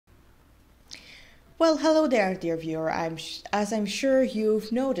Well, hello there, dear viewer. As I'm sure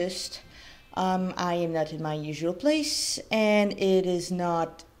you've noticed, I am not in my usual place, and it is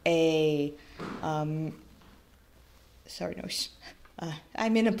not a sorry, noise.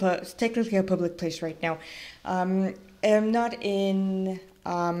 I'm in technically a public place right now. I'm not in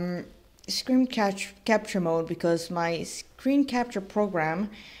screen capture mode because my screen capture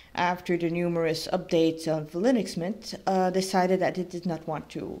program, after the numerous updates of Linux Mint, decided that it did not want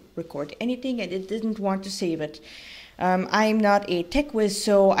to record anything and it didn't want to save it. I'm not a tech whiz,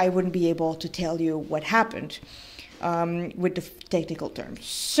 so I wouldn't be able to tell you what happened with the technical terms.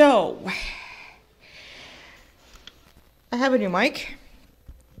 So, I have a new mic.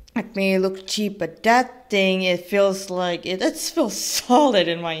 It may look cheap, but that thing, it feels like it feels solid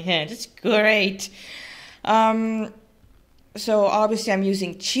in my hand. It's great. So obviously I'm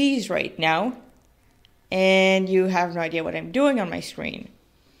using cheese right now, and you have no idea what I'm doing on my screen.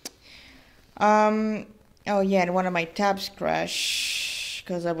 Oh yeah, and one of my tabs crashed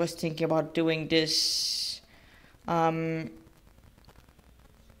because I was thinking about doing this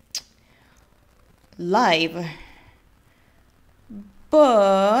live.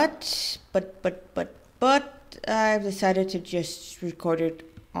 But I've decided to just record it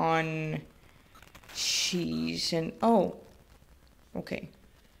on cheese. And oh, okay,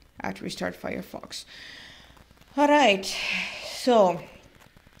 I have to restart Firefox. All right, so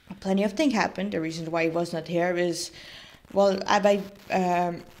plenty of things happened. The reason why I was not here is, well, I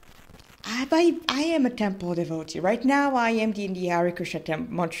am a temple devotee. Right now, I am in the Hare Krishna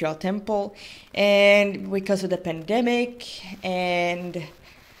Montreal temple, and because of the pandemic, and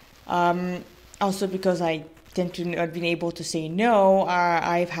also because I tend to not being able to say no,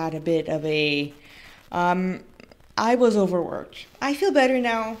 I've had a bit of a, I was overworked. I feel better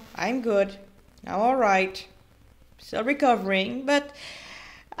now. I'm good. I'm all right. Still recovering, but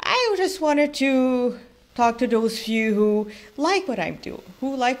I just wanted to talk to those few who like what I'm doing,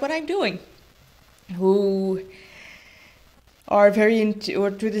 who are very into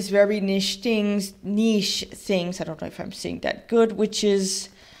this very niche things. I don't know if I'm saying that good, which is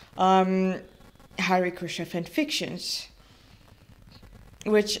Hare Krishna fan fictions,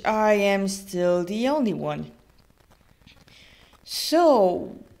 which I am still the only one.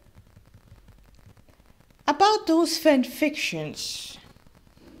 So, about those fan fictions.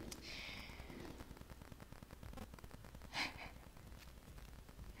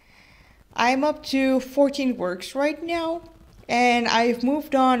 I'm up to 14 works right now, and I've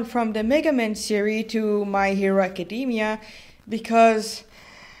moved on from the Mega Man series to My Hero Academia because,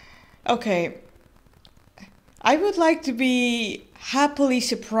 okay, I would like to be happily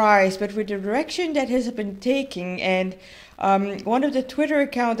surprised, but with the direction that has been taking, and one of the Twitter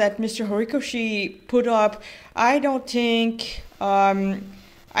account that Mr. Horikoshi put up, I think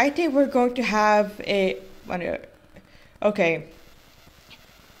we're going to have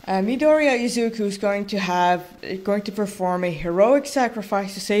Midoriya Izuku is going to perform a heroic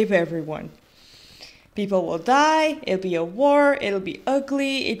sacrifice to save everyone. People will die, it'll be a war, it'll be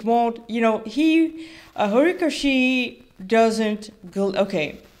ugly, it won't, Horikoshi doesn't,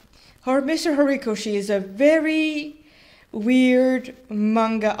 okay. Mr. Horikoshi is a very weird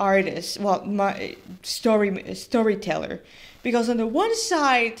manga artist, storyteller. Because on the one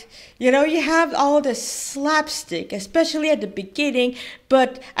side, you have all the slapstick, especially at the beginning,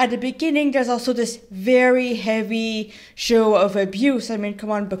 but at the beginning there's also this very heavy show of abuse. I mean,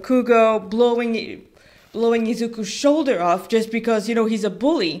 come on, Bakugo blowing Izuku's shoulder off just because, he's a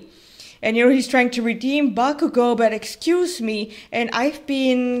bully. And, he's trying to redeem Bakugo, but excuse me, and I've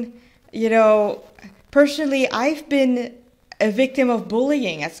been, personally, I've been a victim of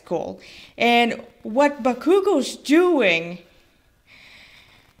bullying at school. And what Bakugo's doing,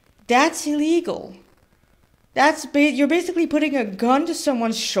 that's illegal. You're basically putting a gun to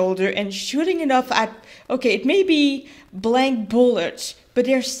someone's shoulder and shooting enough at, okay, it may be blank bullets, but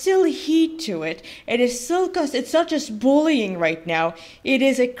there's still heat to it. And it's not just bullying right now. It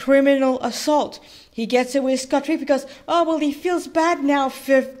is a criminal assault. He gets away scot-free because, he feels bad now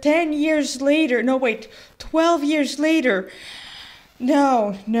 12 years later.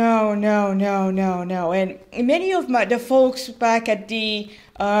 No. And many of the folks back at the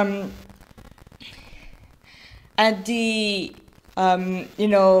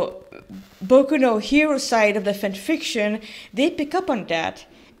Boku no Hero side of the fanfiction, they pick up on that.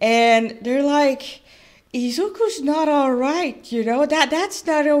 And they're like, Izuku's not alright, that's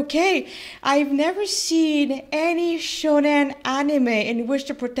not okay. I've never seen any shonen anime in which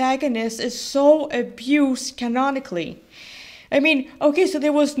the protagonist is so abused canonically. I mean, okay, so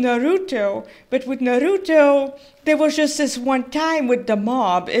there was Naruto, but with Naruto, there was just this one time with the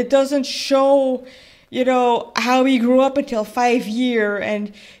mob. It doesn't show how he grew up until 5 year,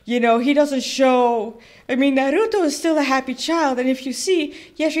 and, he doesn't show, Naruto is still a happy child, and if you see,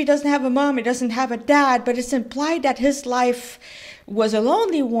 yes, he doesn't have a mom, he doesn't have a dad, but it's implied that his life was a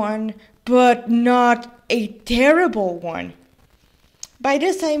lonely one, but not a terrible one. By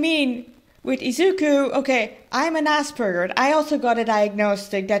this I mean, with Izuku, okay, I'm an Asperger. I also got a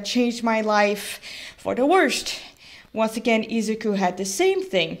diagnostic that changed my life for the worst. Once again, Izuku had the same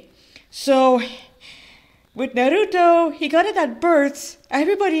thing. So, with Naruto, he got it at birth.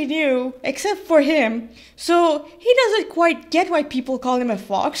 Everybody knew, except for him. So, he doesn't quite get why people call him a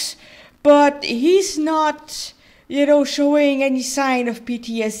fox. But he's not, showing any sign of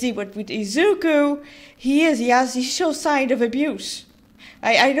PTSD. But with Izuku, he shows sign of abuse.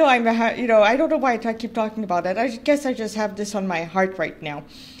 I know I don't know why I keep talking about that. I guess I just have this on my heart right now.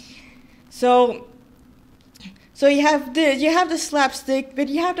 So you have the slapstick, but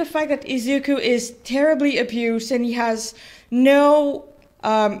you have the fact that Izuku is terribly abused and he has no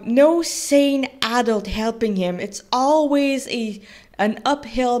sane adult helping him. It's always an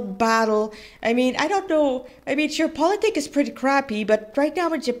uphill battle. I don't know. Sure, politics is pretty crappy, but right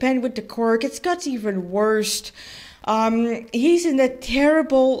now in Japan with the quirk, it's got even worse. He's in a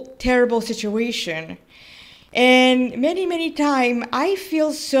terrible, terrible situation. And many times I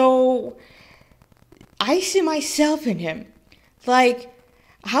see myself in him. Like,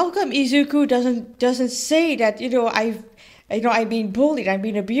 how come Izuku doesn't say that, I'm being bullied, I'm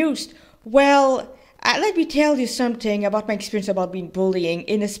being abused? Well, let me tell you something about my experience about being bullying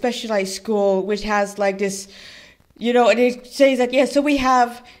in a specialized school, which has like this, and it says that, so we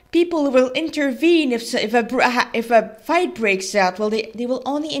have people who will intervene if a fight breaks out. Well, they will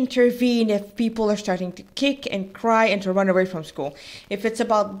only intervene if people are starting to kick and cry and to run away from school. If it's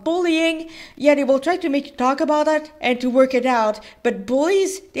about bullying, they will try to make you talk about it and to work it out. But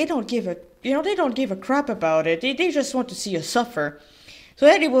bullies, they don't give a crap about it. They just want to see you suffer. So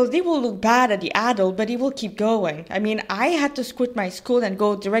they will look bad at the adult, but they will keep going. I had to quit my school and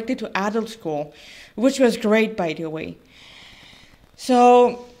go directly to adult school, which was great, by the way.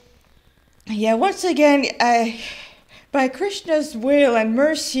 So, once again, by Krishna's will and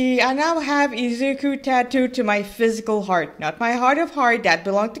mercy, I now have Izuku tattooed to my physical heart. Not my heart of heart, that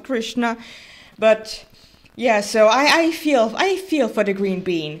belonged to Krishna. But, so I feel for the green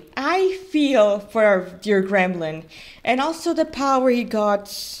bean. I feel for our dear gremlin. And also the power he got.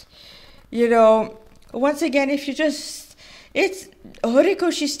 Once again, if you just...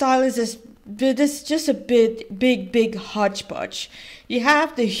 Horikoshi style is this just a big hodgepodge. You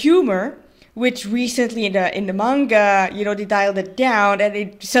have the humor, which recently in the manga, they dialed it down and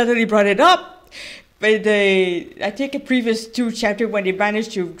they suddenly brought it up. But I think a previous 2 chapters when they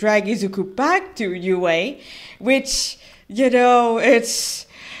managed to drag Izuku back to UA, which, it's,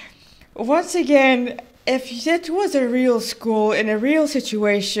 once again, if it was a real school in a real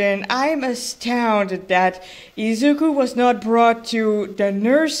situation, I'm astounded that Izuku was not brought to the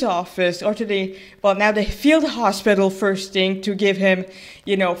nurse office or to the field hospital first thing to give him,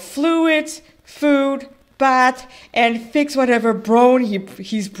 fluids, food, bath, and fix whatever bone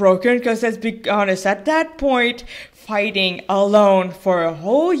he's broken. Because let's be honest, at that point, fighting alone for a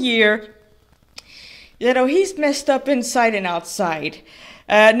whole year, he's messed up inside and outside.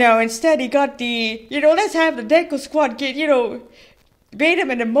 No, instead he got the, let's have the Deku squad get, bait him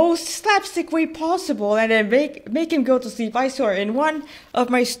in the most slapstick way possible and then make him go to sleep. I saw in one of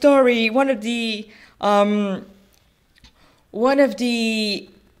my story, one of the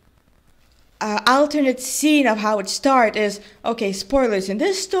alternate scene of how it starts is, okay, spoilers in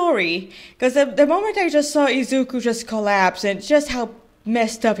this story, because the moment I just saw Izuku just collapse and just how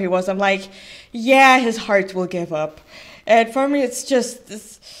messed up he was, I'm like, his heart will give up. And for me, it's just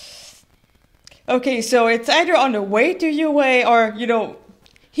this. Okay, so it's either on the way to UA or,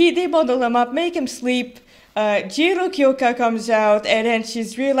 they bundle him up, make him sleep. Jiro Kyoka comes out and then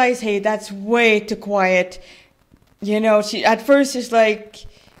she's realized, hey, that's way too quiet. She at first is like,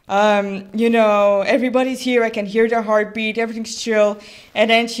 everybody's here, I can hear their heartbeat, everything's chill.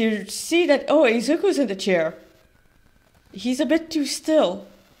 And then she see that, oh, Izuku's in the chair. He's a bit too still.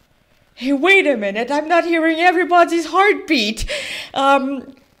 Hey, wait a minute, I'm not hearing everybody's heartbeat.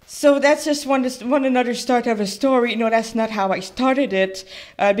 So that's just one another start of a story. That's not how I started it,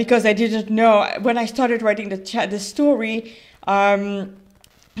 because I didn't know. When I started writing the story,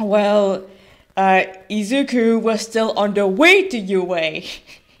 Izuku was still on the way to UA.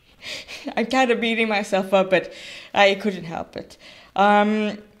 I'm kind of beating myself up, but I couldn't help it.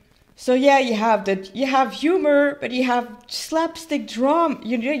 So you have humor, but you have slapstick drama.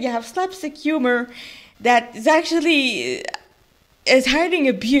 You have slapstick humor that is actually is hiding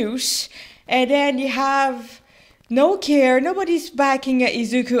abuse, And then you have no care, nobody's backing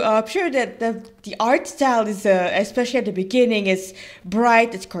Izuku up. Sure, that the art style is, especially at the beginning, is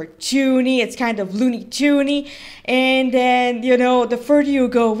bright, it's cartoony, it's kind of Looney Toony. And then, the further you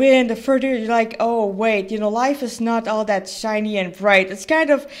go in, the further you're like, oh, wait, life is not all that shiny and bright.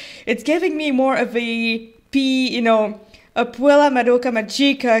 It's giving me more of a Puella Madoka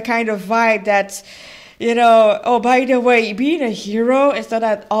Magica kind of vibe that's, oh, by the way, being a hero is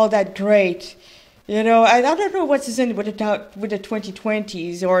not all that great. I don't know what's in with the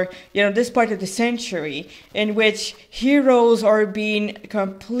 2020s or, this part of the century in which heroes are being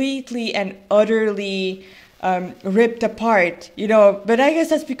completely and utterly ripped apart, But I guess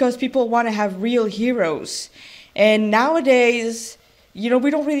that's because people want to have real heroes. And nowadays, we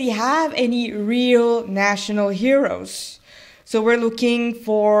don't really have any real national heroes. So we're looking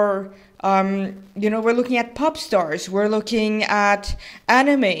for... we're looking at pop stars, we're looking at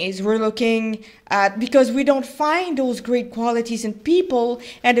animes, we're looking at, because we don't find those great qualities in people,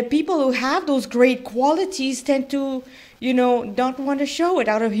 and the people who have those great qualities tend to, don't want to show it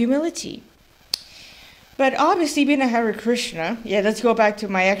out of humility. But obviously being a Hare Krishna, let's go back to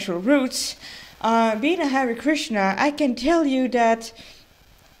my actual roots, being a Hare Krishna, I can tell you that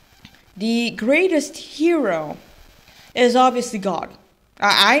the greatest hero is obviously God.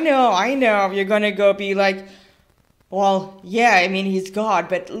 I know, you're gonna go be like, well, yeah, I mean, he's God,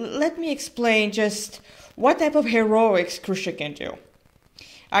 but let me explain just what type of heroics Krishna can do.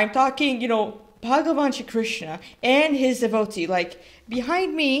 I'm talking, Bhagavan Shri Krishna and his devotee, like,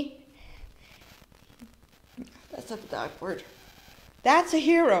 behind me, that's a dark word, that's a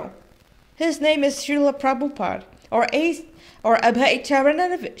hero. His name is Srila Prabhupada, or Abhay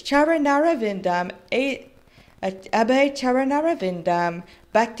Charanarvindam, Abhay Charanarvindam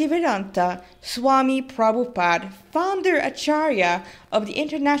Bhaktivedanta Swami Prabhupada, founder Acharya of the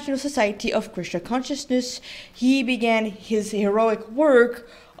International Society of Krishna Consciousness. He began his heroic work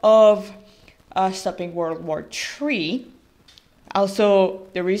of stopping World War III. Also,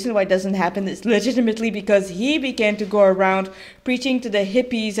 the reason why it doesn't happen is legitimately because he began to go around preaching to the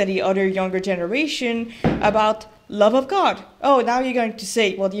hippies and the other younger generation about love of God. Oh, now you're going to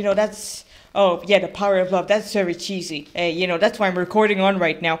say, well, that's... Oh, yeah, the power of love. That's very cheesy. That's why I'm recording on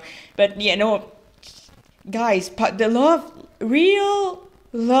right now. But, guys, real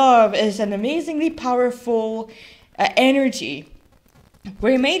love is an amazingly powerful energy.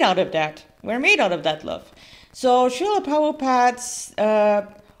 We're made out of that. We're made out of that love. So, Srila Prabhupada's,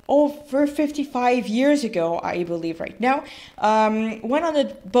 over 55 years ago, I believe right now, went on a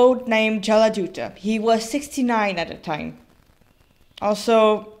boat named Jaladuta. He was 69 at the time.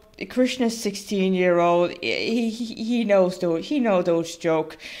 Also... Krishna's 16-year-old. He knows those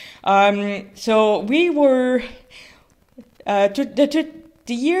jokes. So we were the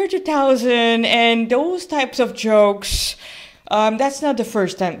year 2000 and those types of jokes. That's not the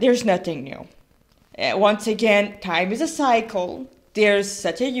first time. There's nothing new. Once again, time is a cycle. There's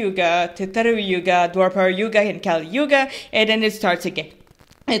Satya Yuga, Treta Yuga, Dwapara Yuga, and Kali Yuga, and then it starts again.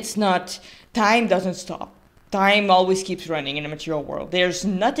 It's not. Time doesn't stop. Time always keeps running in the material world. There's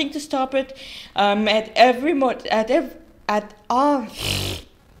nothing to stop it.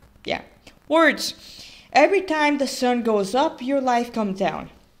 Words. Every time the sun goes up, your life comes down.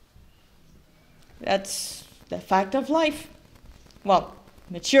 That's the fact of life. Well,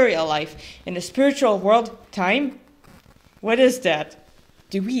 material life. In the spiritual world, time. What is that?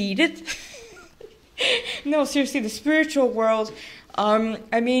 Do we eat it? No, seriously, the spiritual world.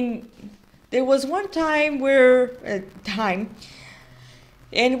 There was one time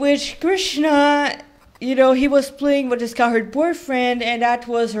in which Krishna, he was playing with his cowherd boyfriend, and that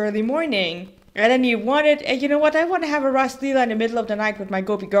was early morning. And then he wanted, I want to have a Ras Leela in the middle of the night with my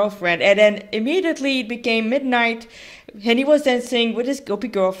Gopi girlfriend. And then immediately it became midnight, and he was dancing with his Gopi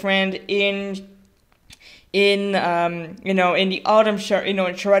girlfriend in the autumn, in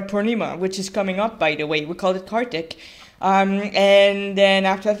Sharad Purnima, which is coming up, by the way. We call it Kartik. And then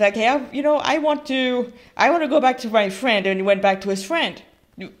after that, hey, I want to go back to my friend, and he went back to his friend,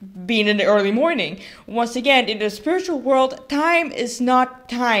 being in the early morning. Once again, in the spiritual world, time is not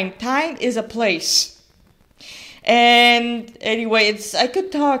time. Time is a place. And anyway, I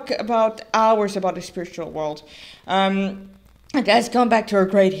could talk about hours about the spiritual world. And let's come back to our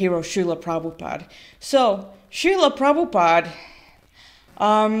great hero, Srila Prabhupada. So, Srila Prabhupada,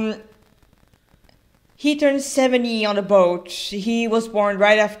 he turned 70 on a boat. He was born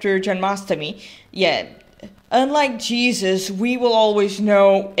right after Janmashtami. Yeah, unlike Jesus, we will always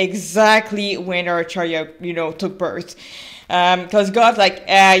know exactly when our Acharya, took birth. Because God's like,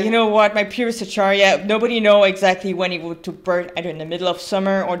 you know what, my previous Acharya, nobody know exactly when he would took birth, either in the middle of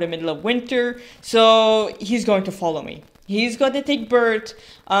summer or the middle of winter, so he's going to follow me. He's going to take birth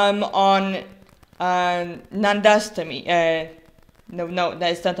on Nandastami. No,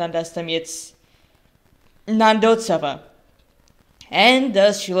 that's not Nandastami, it's Nandotsava. And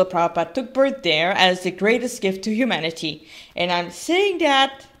thus Srila Prabhupada took birth there as the greatest gift to humanity. And I'm saying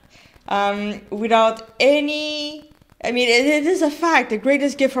that without any... I mean, it is a fact, the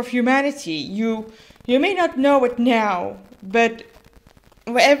greatest gift of humanity. You may not know it now, but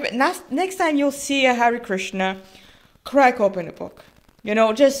next time you'll see a Hare Krishna, crack open a book. You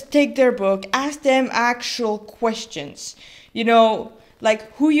know, just take their book, ask them actual questions. You know,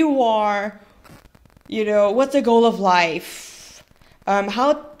 like who you are, you know, what's the goal of life?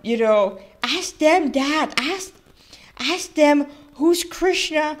 How, you know, ask them that. Ask them who's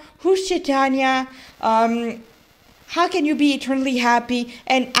Krishna, who's Chaitanya, how can you be eternally happy?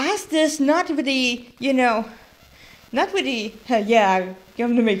 And ask this not with the, you know, not with the, yeah, I'm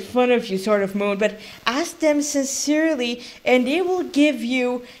going to make fun of you sort of mood, but ask them sincerely, and they will give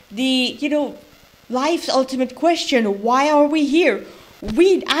you the, you know, life's ultimate question. Why are we here?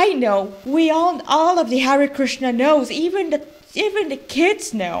 I know, all of the Hare Krishna knows, even the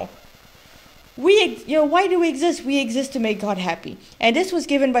kids know. You know, why do we exist? We exist to make God happy. And this was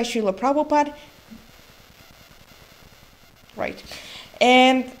given by Srila Prabhupada. Right.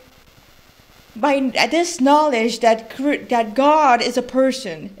 And by this knowledge that God is a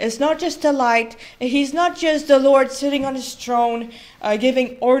person, it's not just a light, he's not just the Lord sitting on his throne,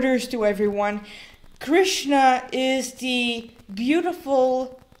 giving orders to everyone. Krishna is the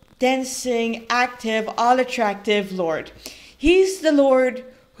beautiful, dancing, active, all-attractive Lord. He's the Lord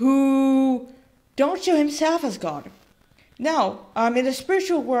who don't show himself as God. No, in the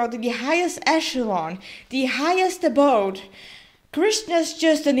spiritual world, in the highest echelon, the highest abode, Krishna's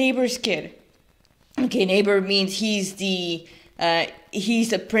just a neighbor's kid. Okay, neighbor means he's the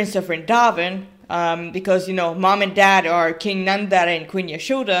prince of Vrindavan, because, you know, mom and dad are King Nanda and Queen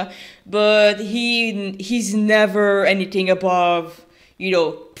Yashoda, but he's never anything above, you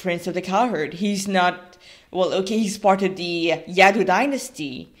know, prince of the cowherd. He's not, well, okay, he's part of the Yadu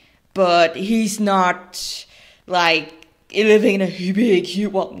dynasty, but he's not like living in a big,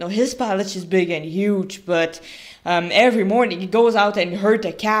 well, no, his palace is big and huge, but every morning he goes out and herd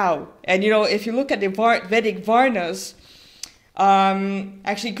a cow. And, you know, if you look at the Vedic Varnas,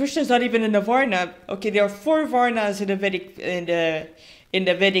 actually Krishna's not even in the Varna. Okay, there are 4 Varnas in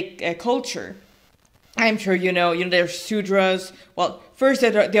the Vedic culture. I'm sure you know there's Sudras. Well, first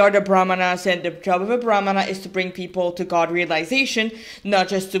they are the Brahmanas, and the job of a Brahmana is to bring people to God realization, not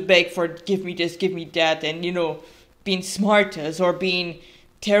just to beg for give me this, give me that, and, you know, being smartas or being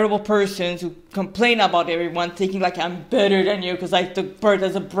terrible persons who complain about everyone, thinking like I'm better than you because I took birth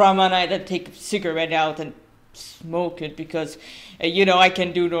as a Brahmana and I take a cigarette out and smoke it because, you know, I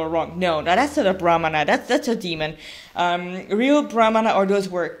can do no wrong. No, that's not a Brahmana. That's a demon. Real Brahmana are those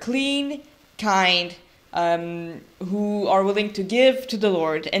who are clean, kind, who are willing to give to the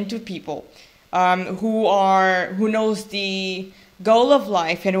Lord and to people, who knows the goal of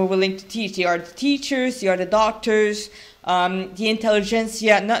life and who are willing to teach. They are the teachers, they are the doctors, the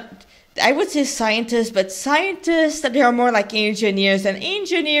intelligentsia, I would say scientists, but scientists, they are more like engineers, and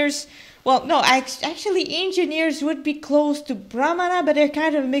engineers, well, no, actually engineers would be close to Brahmana, but they're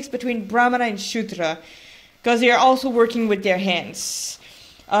kind of a mix between Brahmana and Shudra, because they are also working with their hands.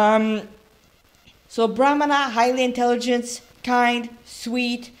 So Brahmana, highly intelligent, kind,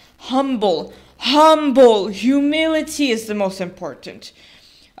 sweet, humble. Humility is the most important.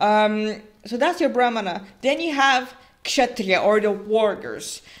 So that's your Brahmana. Then you have Kshatriya, or the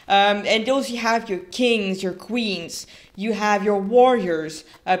warriors. And those you have your kings, your queens. You have your warriors,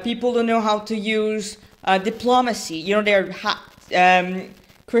 people who know how to use diplomacy. You know,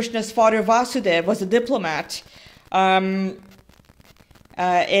 Krishna's father Vasudeva was a diplomat. And,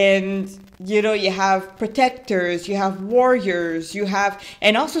 you know, you have protectors, you have warriors,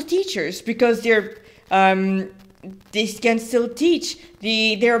 and also teachers, because they can still teach.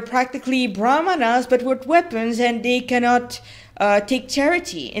 They're practically Brahmanas, but with weapons, and they cannot take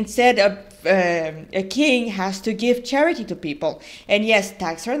charity. Instead, a king has to give charity to people. And yes,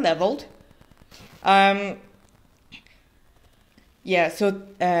 taxes are leveled.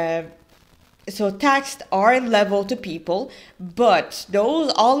 So taxed are leveled to people, but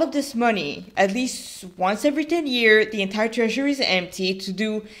all of this money, at least once every 10 years, the entire treasury is empty to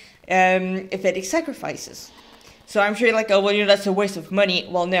do Vedic sacrifices. So I'm sure you're like, oh, well, you know, that's a waste of money.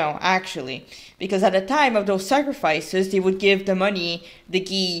 Well, no, actually, because at the time of those sacrifices, they would give the money, the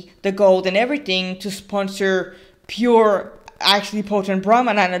ghee, the gold, and everything to sponsor pure actually potent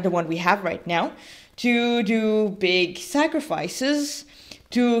Brahmana, not the one we have right now, to do big sacrifices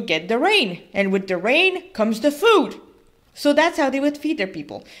to get the rain. And with the rain comes the food. So that's how they would feed their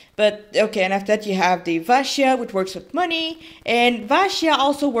people. But, okay, and after that you have the Vaishya, which works with money. And Vaishya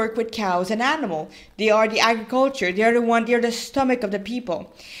also work with cows and animal. They are the agriculture. They are the stomach of the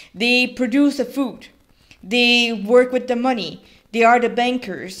people. They produce the food. They work with the money. They are the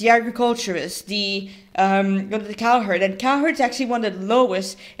bankers, the agriculturists, the cowherd. And cowherd's actually one of the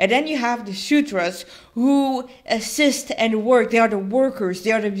lowest. And then you have the Sudras who assist and work. They are the workers.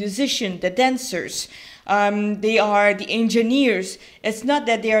 They are the musicians, the dancers. They are the engineers. It's not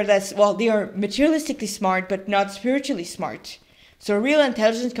that they are less, well, they are materialistically smart, but not spiritually smart. So real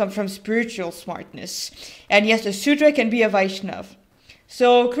intelligence comes from spiritual smartness. And yes, the Sudra can be a Vaishnav.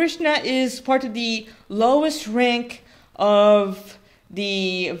 So Krishna is part of the lowest rank of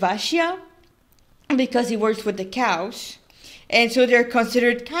the Vaishya because he works with the cows. And so they're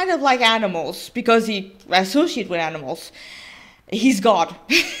considered kind of like animals because he associates with animals. He's God.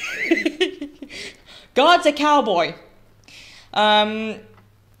 God's a cowboy.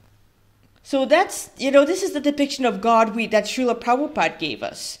 So that's, this is the depiction of God that Srila Prabhupada gave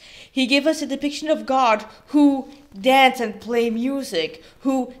us. He gave us a depiction of God who dance and play music,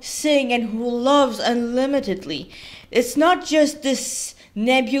 who sing and who loves unlimitedly. It's not just this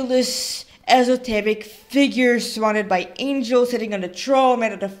nebulous, esoteric figure surrounded by angels sitting on a throne,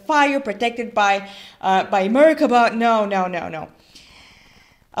 made out of fire, protected by Merkaba. No.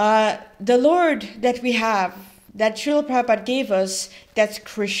 The Lord that we have, that Srila Prabhupada gave us, that's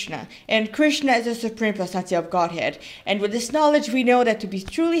Krishna. And Krishna is the Supreme Personality of Godhead. And with this knowledge, we know that to be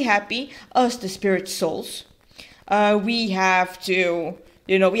truly happy, us, the spirit souls, we have to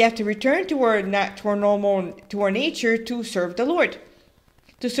return to our nature to serve the Lord,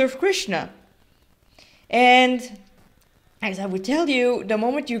 to serve Krishna. And as I would tell you, the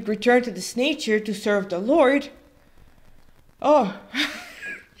moment you return to this nature to serve the Lord,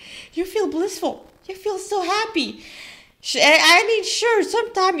 you feel blissful. You feel so happy. I mean, sure,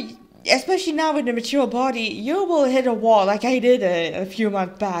 sometimes, especially now with the material body, you will hit a wall like I did a few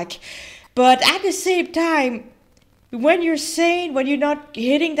months back. But at the same time, when you're sane, when you're not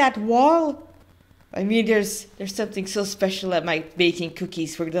hitting that wall, I mean, there's something so special at my baking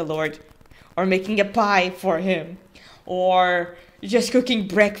cookies for the Lord, or making a pie for Him, or just cooking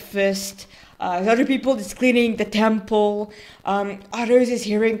breakfast. Other people is cleaning the temple. Others is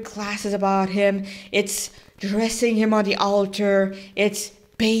hearing classes about Him. It's dressing Him on the altar. It's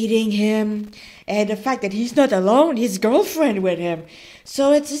bathing Him. And the fact that He's not alone, His girlfriend with Him.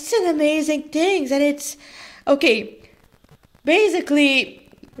 So it's an amazing thing. And it's, okay, basically,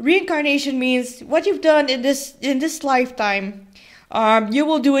 reincarnation means what you've done in this lifetime, you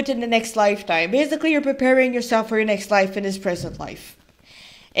will do it in the next lifetime. Basically, you're preparing yourself for your next life in this present life.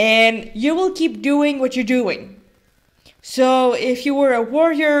 And you will keep doing what you're doing. So if you were a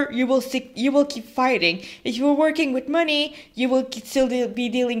warrior, you will keep fighting. If you were working with money, you will still be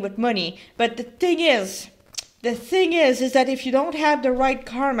dealing with money. But the thing is that if you don't have the right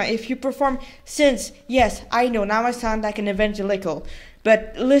karma, if you perform sins, yes, I know, now I sound like an evangelical,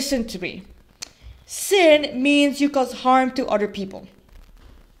 but listen to me. Sin means you cause harm to other people.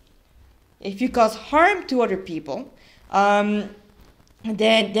 If you cause harm to other people,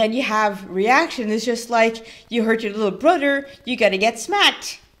 then you have reaction. It's just like you hurt your little brother, you gotta get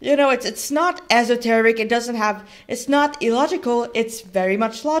smacked. It's not esoteric, it's not illogical, it's very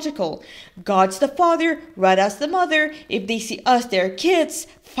much logical. God's the father, Radha's the mother. If they see us, their kids,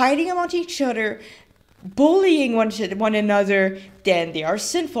 fighting among each other, bullying one another, then they are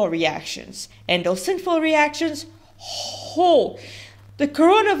sinful reactions. And those sinful reactions, the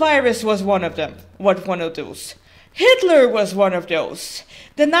coronavirus was one of those. Hitler was one of those.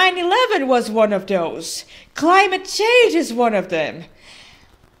 The 9/11 was one of those. Climate change is one of them.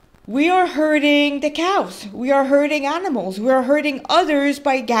 We are hurting the cows. We are hurting animals. We are hurting others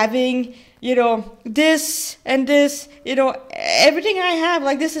by having, this and this, everything I have,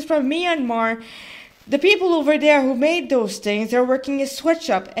 like this is from Myanmar. The people over there who made those things, they're working a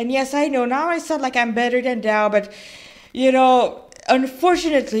sweatshop. And yes, I know, now I sound like I'm better than thou, but,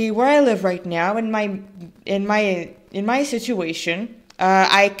 unfortunately, where I live right now, in my situation,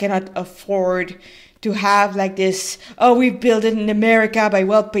 I cannot afford to have like this, we built it in America by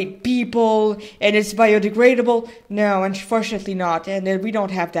well-paid people and it's biodegradable. No, unfortunately not, and we don't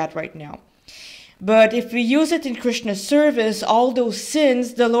have that right now. But if we use it in Krishna's service, all those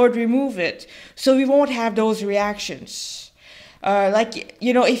sins, the Lord remove it, so we won't have those reactions.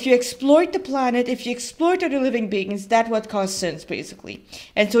 If you exploit the planet, if you exploit other living beings, that's what causes sins, basically.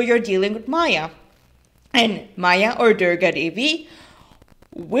 And so you're dealing with Maya. And Maya or Durga Devi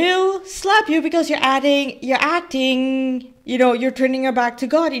will slap you because you're acting, you're turning your back to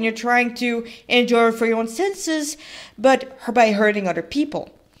God and you're trying to enjoy for your own senses, but by hurting other people.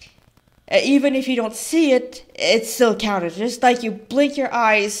 Even if you don't see it, it's still counted. Just like you blink your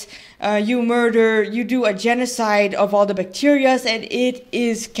eyes, you murder, you do a genocide of all the bacteria, and it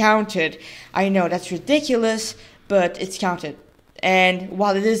is counted. I know that's ridiculous, but it's counted. And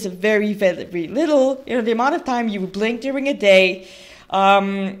while it is very, very little, the amount of time you blink during a day,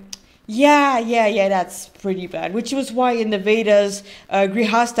 that's pretty bad. Which was why in the Vedas,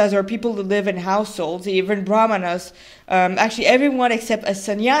 grihastas, or people who live in households, even brahmanas, actually everyone except a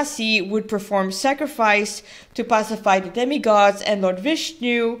sannyasi would perform sacrifice to pacify the demigods and Lord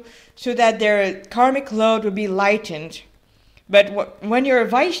Vishnu so that their karmic load would be lightened. But when you're a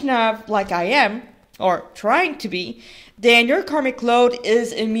Vaishnav, like I am, or trying to be, then your karmic load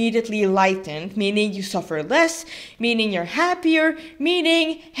is immediately lightened, meaning you suffer less, meaning you're happier,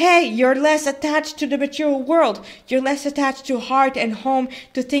 meaning, hey, you're less attached to the material world. You're less attached to heart and home,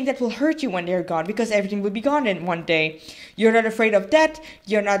 to things that will hurt you when they're gone, because everything will be gone in one day. You're not afraid of debt.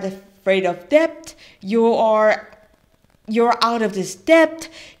 You're not afraid of debt. You're out of this debt.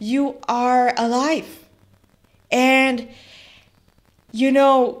 You are alive. And,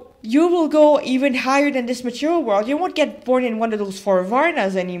 you will go even higher than this material world. You won't get born in one of those four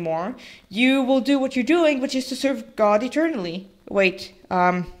varnas anymore. You will do what you're doing, which is to serve God eternally. Wait,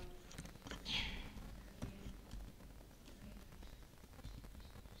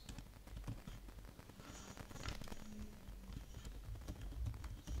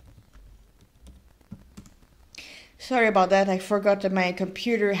 sorry about that. I forgot that my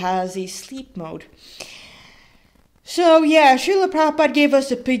computer has a sleep mode. So yeah, Srila Prabhupada gave us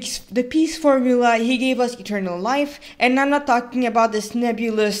the peace formula. He gave us eternal life. And I'm not talking about this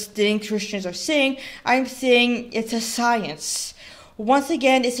nebulous thing Christians are saying. I'm saying it's a science. Once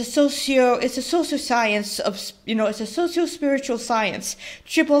again, it's a socio-science of, it's a socio-spiritual science.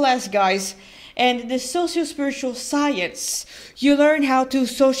 Triple S, guys. And this socio-spiritual science, you learn how to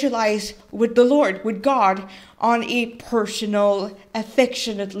socialize with the Lord, with God, on a personal,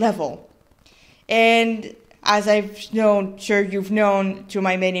 affectionate level. And as I've known, sure you've known through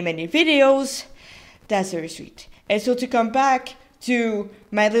my many, many videos, that's very sweet. And so to come back to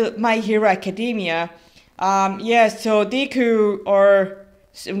My Hero Academia, so Deku, or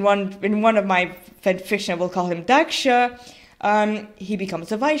in one of my fiction, we'll call him Daksha, he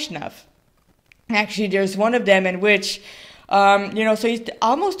becomes a Vaishnav. Actually, there's one of them in which, so he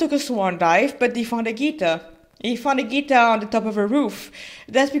almost took a swan dive, but he found a Gita. He found a Gita on the top of a roof.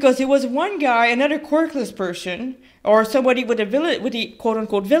 That's because it was one guy, another quirkless person, or somebody with a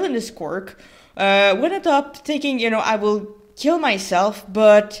quote-unquote villainous quirk, went up thinking, I will kill myself,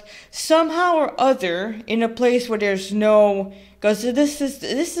 but somehow or other, in a place where there's no... Because this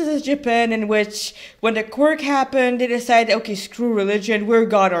is Japan, in which, when the quirk happened, they decided, okay, screw religion, we're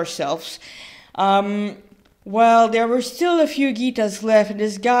God ourselves. Well, there were still a few Gitas left, and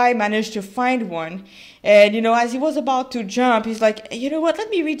this guy managed to find one. And, as he was about to jump, he's like, you know what,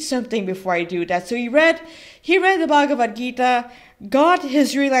 let me read something before I do that. So he read the Bhagavad Gita, got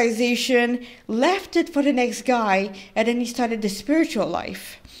his realization, left it for the next guy, and then he started the spiritual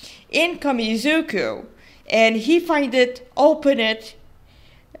life. In Kamizuku, and he find it, open it,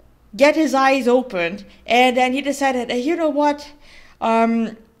 get his eyes opened, and then he decided, you know what,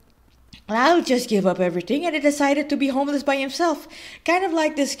 I'll just give up everything, and he decided to be homeless by himself. Kind of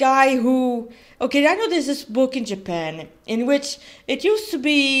like this guy who... Okay, I know there's this book in Japan in which it used to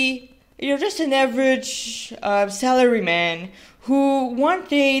be, just an average salaryman who one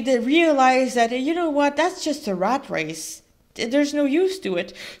day they realized that, that's just a rat race. There's no use to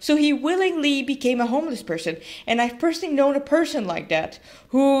it. So he willingly became a homeless person. And I've personally known a person like that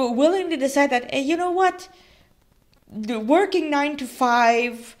who willingly decided that, hey, you know what? Working 9 to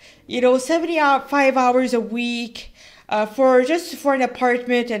 5, 75 hours a week, for an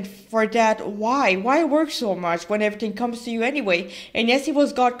apartment, and for that, why work so much when everything comes to you anyway? And yes, he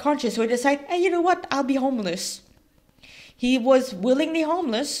was God conscious, so he decided, hey, you know what, I'll be homeless. He was willingly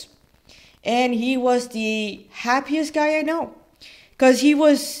homeless, and he was the happiest guy I know, because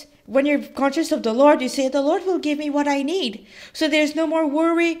when you're conscious of the Lord, you say, the Lord will give me what I need, so there's no more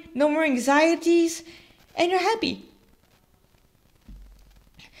worry, no more anxieties, and you're happy.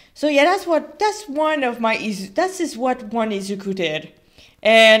 So yeah, that's what one Izuku did.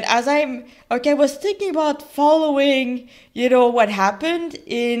 And as I was thinking about following, what happened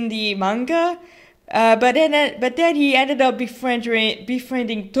in the manga, but then he ended up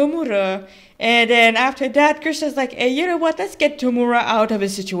befriending Tomura, and then after that, Krishna's like, hey, you know what? Let's get Tomura out of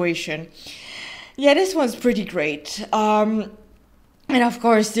his situation. Yeah, this one's pretty great. And of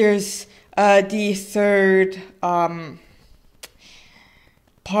course, there's the third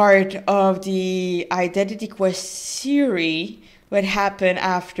part of the Identity Quest series, what happened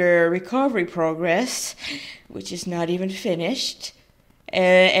after Recovery Progress, which is not even finished.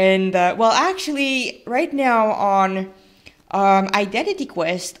 Well, actually, right now on Identity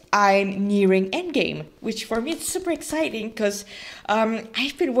Quest, I'm nearing Endgame, which for me is super exciting because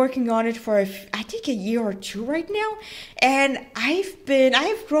I've been working on it for I think a year or two right now, and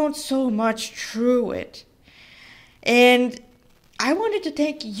I've grown so much through it, and I wanted to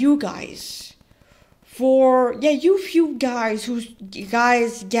thank you guys for you guys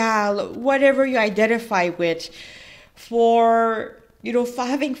gal, whatever you identify with, for for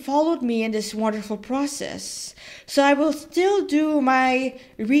having followed me in this wonderful process. So I will still do my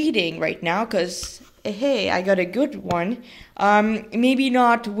reading right now because, hey, I got a good one. Maybe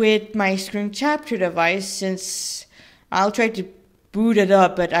not with my screen chapter device since I'll try to boot it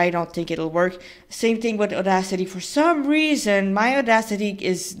up, but I don't think it'll work. Same thing with Audacity. For some reason, my Audacity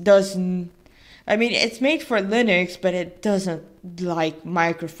doesn't. I mean, it's made for Linux, but it doesn't like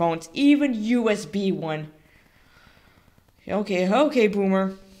microphones, even USB one. Okay,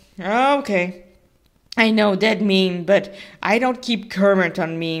 boomer. Okay. I know, dead meme, but I don't keep current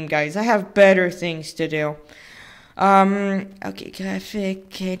on meme, guys. I have better things to do. Okay,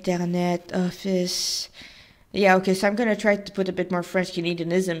 graphic, internet, office. Yeah, okay, so I'm gonna try to put a bit more French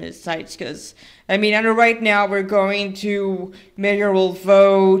Canadianism in sites, because, I mean, I know right now we're going to mayoral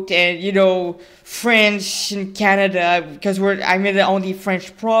vote and, French in Canada, because I'm in the only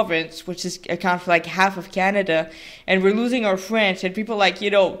French province, which is account for like half of Canada, and we're losing our French, and people like,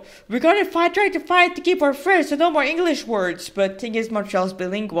 we're gonna try to fight to keep our French, so no more English words, but thing is, Montreal's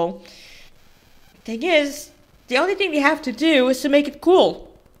bilingual. Thing is, the only thing they have to do is to make it cool.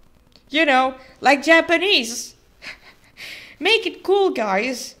 Like Japanese. Make it cool,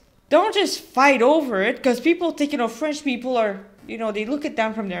 guys. Don't just fight over it, because people think, French people are, they look it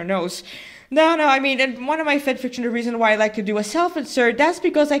down from their nose. No, I mean, and one of my fanfiction, the reason why I like to do a self-insert, that's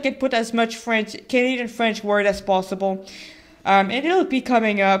because I can put as much Canadian French word as possible. And it'll be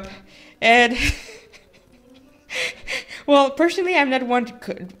coming up. And, well, personally, I'm not one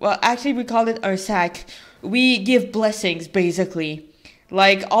to, well, actually, we call it our sac. We give blessings, basically.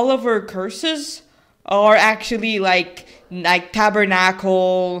 Like, all of our curses are actually like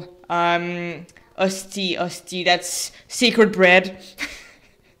tabernacle, Usty, that's sacred bread.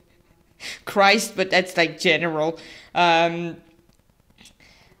 Christ, but that's like general. We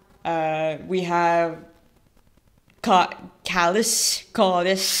have callous.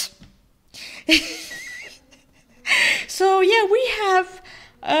 So yeah, we have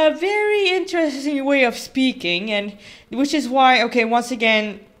a very interesting way of speaking, and which is why, okay, once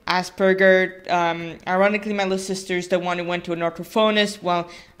again, Asperger, ironically, my little sister's the one who went to an orthophonist. Well,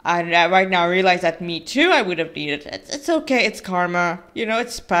 right now I realize that me too, I would have needed it. It's okay, it's karma.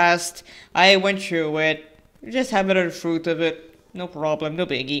 It's past. I went through it. Just have another fruit of it. No problem, no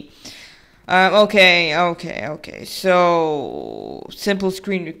biggie. Okay. So, simple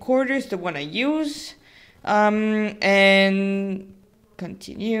screen recorder is the one I use. And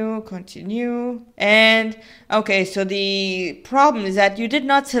continue. And, okay, so the problem is that you did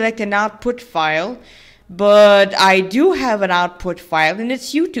not select an output file. But I do have an output file, and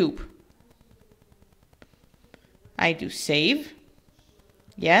it's YouTube. I do save.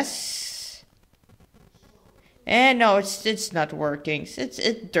 Yes. And no, it's not working.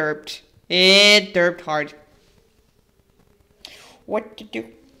 It derped. It derped hard. What to do?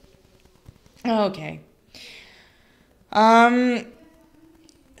 Okay.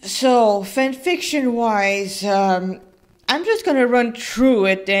 So fanfiction wise, I'm just gonna run through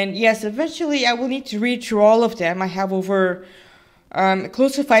it, and yes, eventually I will need to read through all of them. I have over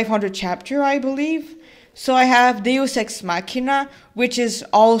close to 500 chapters, I believe. So I have Deus Ex Machina, which is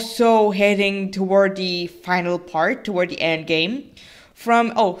also heading toward the final part, toward the end game.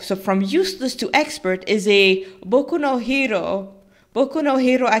 From useless to expert is a Boku no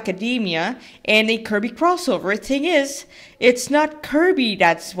Hero Academia, and a Kirby crossover. Thing is, it's not Kirby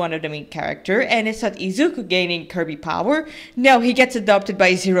that's one of the main character, and it's not Izuku gaining Kirby power. No, he gets adopted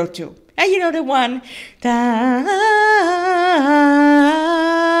by Zero Two. And you know the one.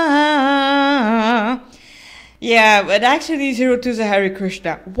 Yeah, but actually Zero Two is a Hare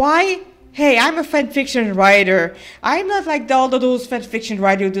Krishna. Why? Hey, I'm a fanfiction writer. I'm not like all of those fanfiction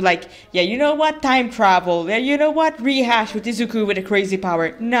writers who do like, yeah, you know what, time travel. Yeah, you know what, rehash with Izuku with a crazy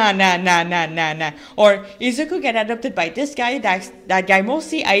power. Nah. Or Izuku get adopted by this guy, that guy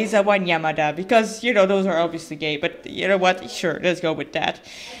mostly Aizawa and Yamada. Because, those are obviously gay. But you know what, sure, let's go with that.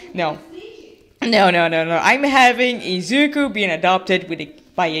 No. No. I'm having Izuku being adopted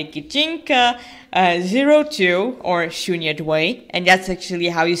by a Gijinka 02 or Shunyadway, and that's actually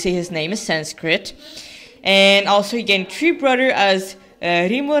how you say his name is Sanskrit. And also again, three brothers as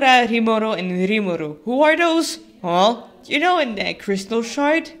Rimura, Rimoro, and Rimuru. Who are those? Well, you know in the crystal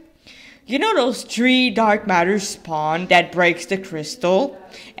shard? You know those three dark matter spawn that breaks the crystal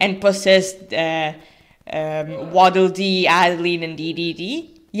and possess Waddle Dee, Adeline, and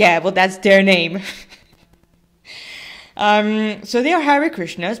DDD? Yeah, well, that's their name. So they are Hare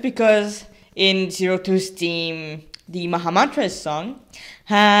Krishnas because in Zero Two's theme, the Mahamantra is sung.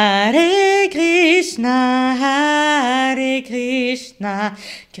 Hare Krishna,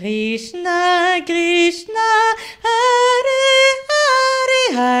 Krishna Krishna, Hare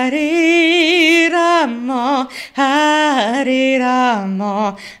Hare Rama, Hare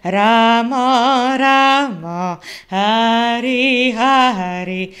Rama, Rama Rama, Hare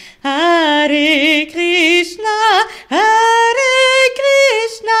Hare, Hare Krishna,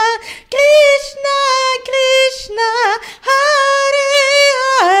 Krishna Krishna, Hare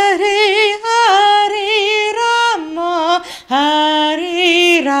Hare, Hare Rama,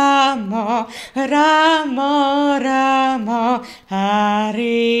 Hare Rama, Rama Rama,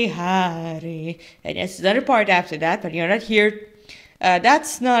 Hare Hare. And there's another part after that, but you're not here.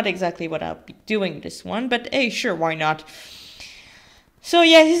 That's not exactly what I'll be doing this one, but hey, sure, why not? So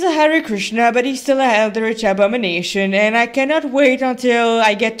yeah, he's a Hare Krishna, but he's still a Eldritch Abomination, and I cannot wait until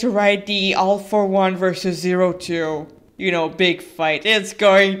I get to write the All for One versus 02. You know, big fight. It's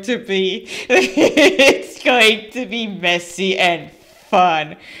going to be messy and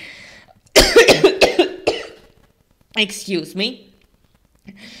fun. Excuse me.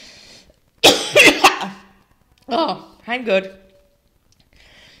 Oh, I'm good.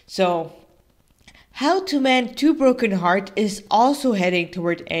 So, How to Mend Two Broken Heart is also heading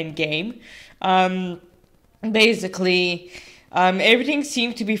toward endgame. Basically, everything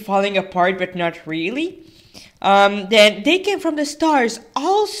seems to be falling apart, but not really. Then They Came From the Stars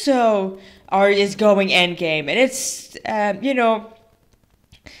also is going endgame, and it's a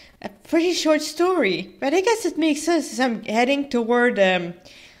pretty short story, but I guess it makes sense as I'm heading toward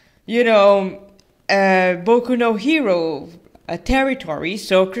Boku no Hero territory.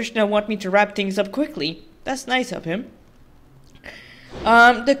 So Krishna want me to wrap things up quickly. That's nice of him.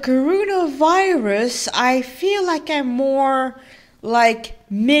 The coronavirus, I feel like I'm more like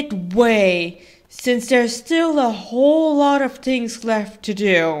midway, since there's still a whole lot of things left to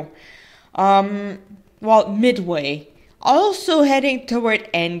do. Midway. Also heading toward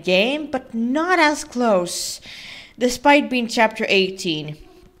endgame, but not as close, despite being chapter 18.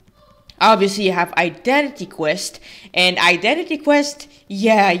 Obviously, you have Identity Quest, and Identity Quest,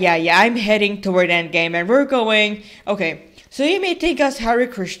 I'm heading toward endgame, and we're going, okay, so you may think us Hare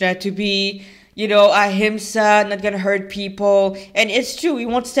Krishna to be, ahimsa, not gonna hurt people, and it's true,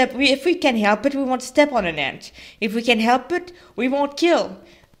 if we can help it, we won't step on an ant. If we can help it, we won't kill.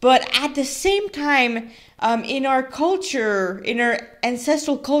 But at the same time, in our culture, in our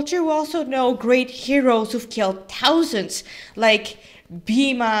ancestral culture, we also know great heroes who've killed thousands, like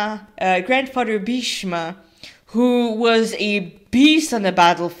Bhima, grandfather Bhishma, who was a beast on the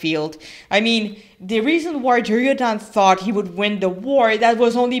battlefield. I mean, the reason why Duryodhana thought he would win the war, that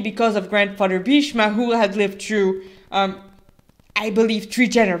was only because of grandfather Bhishma, who had lived through, I believe, 3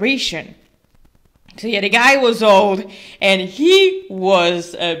 generations. So yeah, the guy was old, and he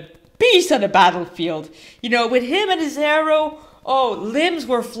was a beast on the battlefield. With him and his arrow, limbs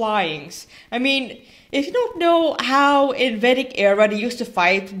were flying. I mean, if you don't know how in Vedic era they used to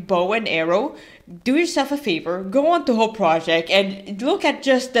fight bow and arrow, do yourself a favor, go on to whole project and go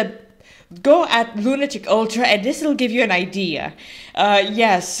at Lunatic Ultra, and this will give you an idea.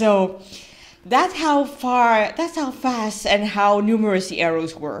 So that's how fast and how numerous the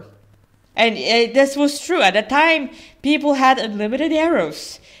arrows were. And this was true. At the time, people had unlimited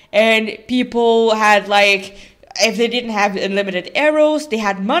arrows. And people had, if they didn't have unlimited arrows, they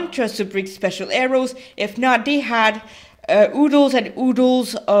had mantras to bring special arrows. If not, they had oodles and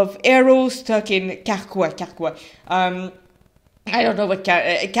oodles of arrows stuck in carquois. I don't know what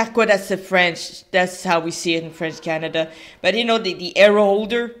carquois, that's the French. That's how we see it in French Canada. But, the arrow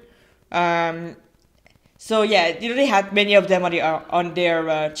holder. So yeah, they had many of them on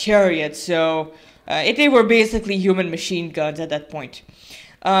their chariots. So they were basically human machine guns at that point.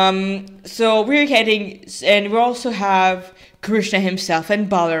 So we're heading, and we also have Krishna himself and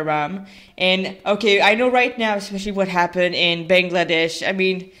Balaram. And okay, I know right now, especially what happened in Bangladesh. I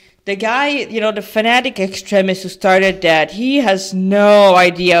mean, the guy, the fanatic extremist who started that, he has no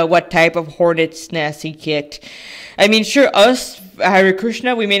idea what type of hornet's nest he kicked. I mean, sure, us, Hare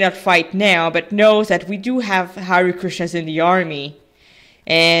Krishna, we may not fight now, but knows that we do have Hare Krishnas in the army.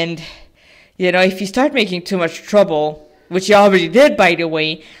 And, if you start making too much trouble, which he already did, by the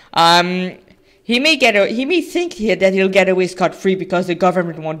way, he may think that he'll get away scot-free because the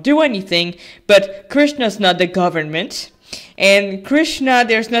government won't do anything, but Krishna's not the government. And Krishna,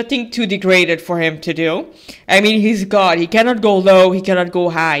 there's nothing too degraded for him to do. I mean, he's God. He cannot go low. He cannot go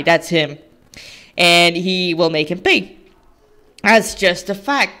high. That's him. And he will make him pay. That's just a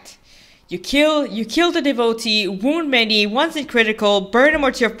fact. You kill the devotee, wound many, once in critical, burn a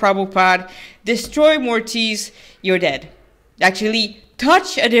murti of Prabhupada, destroy murtis, you're dead. Actually,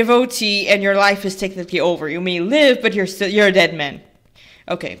 touch a devotee and your life is technically over. You may live, but you're a dead man.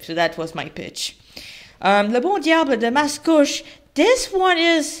 Okay, so that was my pitch. Le Bon Diable de Mascouche, this one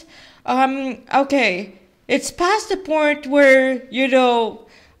is, okay, it's past the point where,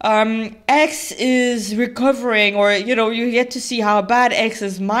 X is recovering, or, you get to see how bad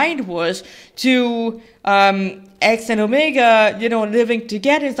X's mind was to, X and Omega, living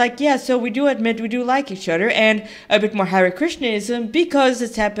together. It's like, yeah, so we do admit we do like each other, and a bit more Hare Krishnaism because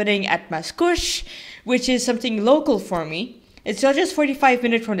it's happening at Mascouche, which is something local for me. It's just 45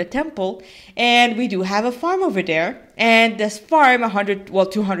 minutes from the temple, and we do have a farm over there, and this farm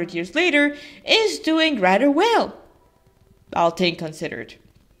 200 years later is doing rather well, all things considered.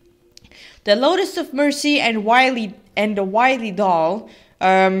 The Lotus of Mercy and the Wily Doll,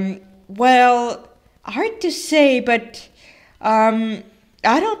 well, hard to say, but I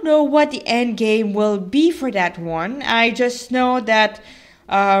don't know what the end game will be for that one. I just know that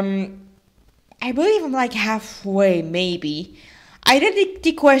I believe I'm like halfway, maybe. I did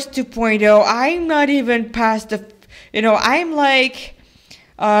the Quest 2.0. I'm not even past the, I'm like,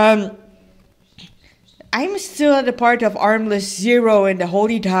 I'm still at the part of Armless Zero and the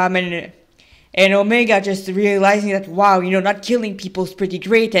Holy Dham and Omega just realizing that, wow, not killing people is pretty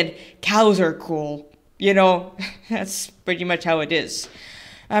great and cows are cool. That's pretty much how it is.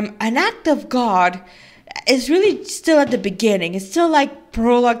 An Act of God is really still at the beginning. It's still like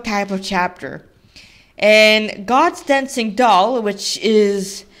prologue type of chapter. And God's Dancing Doll, which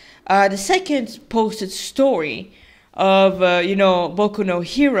is the second posted story of, Boku no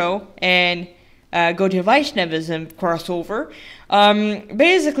Hero and Gaudiya Vaishnavism crossover.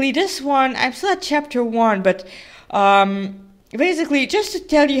 Basically, this one, I'm still at chapter 1, but basically, just to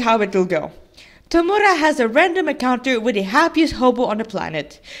tell you how it will go. Tomura has a random encounter with the happiest hobo on the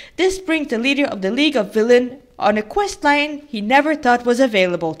planet. This brings the leader of the League of Villain on a quest line he never thought was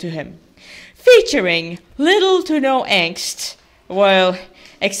available to him. Featuring little to no angst, well,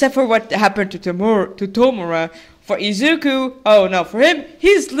 except for what happened to Tomura. For Izuku, oh no, for him,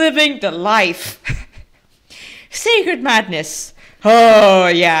 he's living the life. Sacred Madness. Oh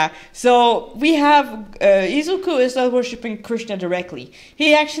yeah, so we have Izuku is not worshipping Krishna directly.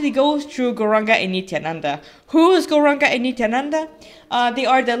 He actually goes through Gauranga and Nityananda. Who is Gauranga and Nityananda? They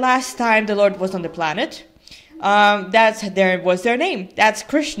are the last time the Lord was on the planet. That was their name. That's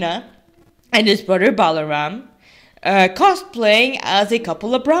Krishna and his brother Balaram, cosplaying as a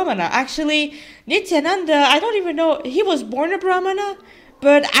couple of Brahmana. Actually, Nityananda, I don't even know, he was born a Brahmana,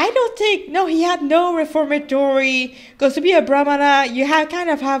 but I don't think, no, he had no reformatory, because to be a Brahmana, you kind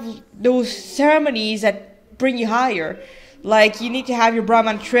of have those ceremonies that bring you higher. Like, you need to have your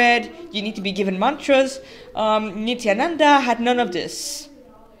Brahman thread, you need to be given mantras. Nityananda had none of this.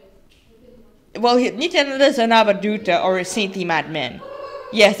 Well, Nityananda is an Avaduta, or a saintly madman.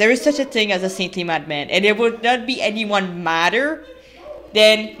 Yes, there is such a thing as a saintly madman, and there would not be anyone madder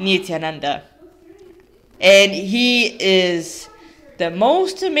than Nityananda. And he is the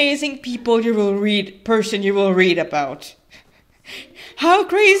most amazing person you will read about. How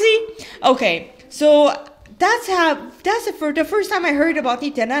crazy? Okay, so the first time I heard about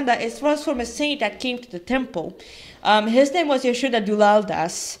Nityananda, it was from a saint that came to the temple. His name was Yashoda Dulal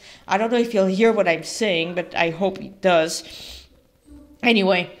Das. I don't know if you'll hear what I'm saying, but I hope he does.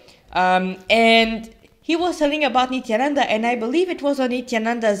 Anyway, and he was telling about Nityananda, and I believe it was on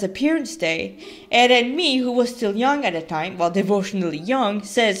Nityananda's appearance day. And then me, who was still young at the time, well, devotionally young,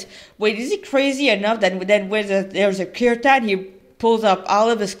 says, wait, is he crazy enough that then when there's a kirtan, he pulls up all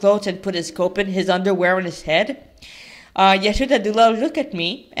of his clothes and put his cope in his underwear on his head? Yashoda Dulal looked at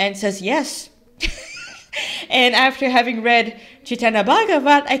me and says, yes. And after having read Chaitanya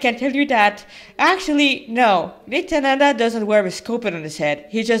Bhagavat, I can tell you that, actually, no, Nityananda doesn't wear his kopin on his head.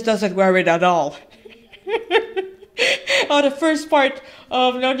 He just doesn't wear it at all. On the first part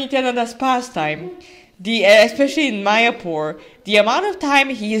of Lord Nityananda's pastime, especially in Mayapur, the amount of time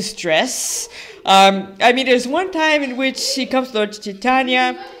he is dressed. I mean, there's one time in which he comes to Lord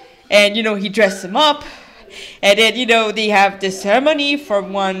Chaitanya, and he dresses him up, and then they have this ceremony for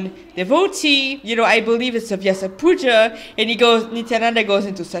one devotee. I believe it's of Vyasa Puja, and Nityananda goes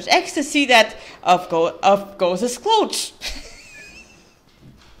into such ecstasy that off goes his clothes.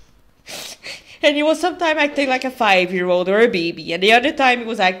 And he was sometimes acting like a 5-year-old or a baby, and the other time he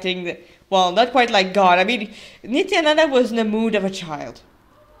was acting, well, not quite like God. I mean, Nityananda was in the mood of a child.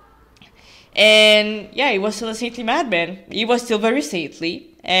 And yeah, he was still a saintly madman. He was still very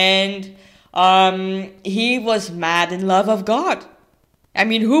saintly, and he was mad in love of God. I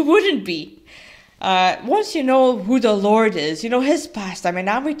mean, who wouldn't be? Once you know who the Lord is, his pastime and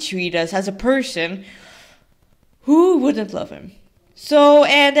how he treats us as a person, who wouldn't love him? So,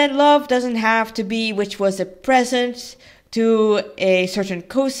 and then love doesn't have to be which was a present to a certain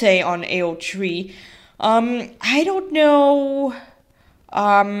kosei on AO3. I don't know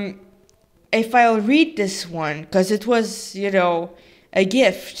if I'll read this one, because it was, a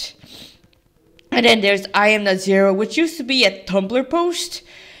gift. And then there's I Am Not Zero, which used to be a Tumblr post.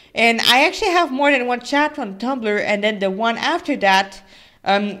 And I actually have more than one chat on Tumblr, and then the one after that,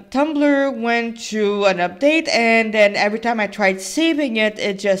 Tumblr went through an update, and then every time I tried saving it,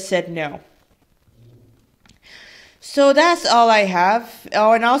 it just said no. So that's all I have.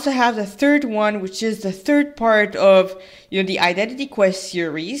 Oh, and I also have the third one, which is the third part of the Identity Quest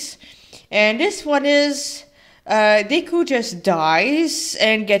series. And this one is Deku just dies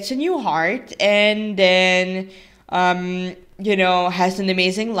and gets a new heart, and then has an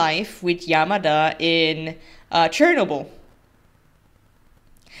amazing life with Yamada in Chernobyl.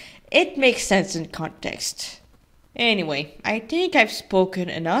 It makes sense in context. Anyway, I think I've spoken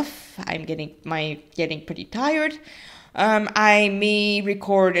enough. I'm getting pretty tired. I may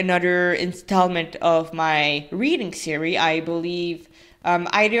record another installment of my reading series. I believe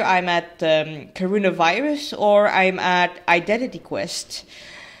either I'm at Coronavirus or I'm at Identity Quest.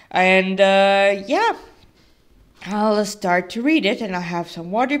 And yeah, I'll start to read it, and I'll have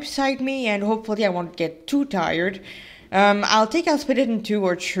some water beside me, and hopefully I won't get too tired. I'll split it in 2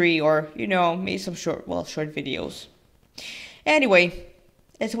 or 3, or, maybe some short videos. Anyway,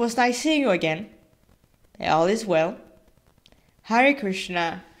 it was nice seeing you again. All is well. Hare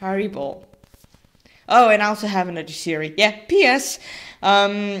Krishna, Haribol. Oh, and I also have another series. Yeah, P.S.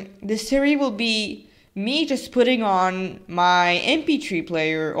 This series will be me just putting on my MP3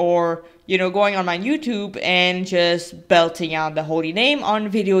 player, or, going on my YouTube and just belting out the holy name on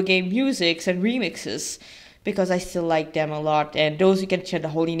video game musics and remixes, because I still like them a lot, and those you can check the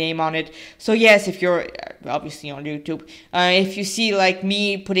holy name on it. So yes, if you're obviously on YouTube, if you see like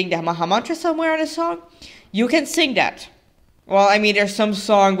me putting the Maha Mantra somewhere on a song, you can sing that. Well, I mean, there's some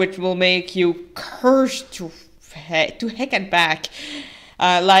song which will make you curse to heck and back,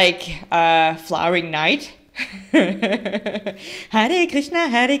 like Flowering Night. Hare Krishna,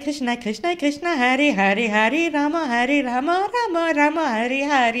 Krishna Krishna, Hare Hare, Hare Rama, Rama Rama, Hare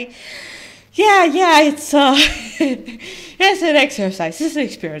Hare. Yeah, it's it's an exercise, it's an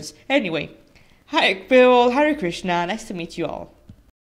experience. Anyway, Hare Krishna, nice to meet you all.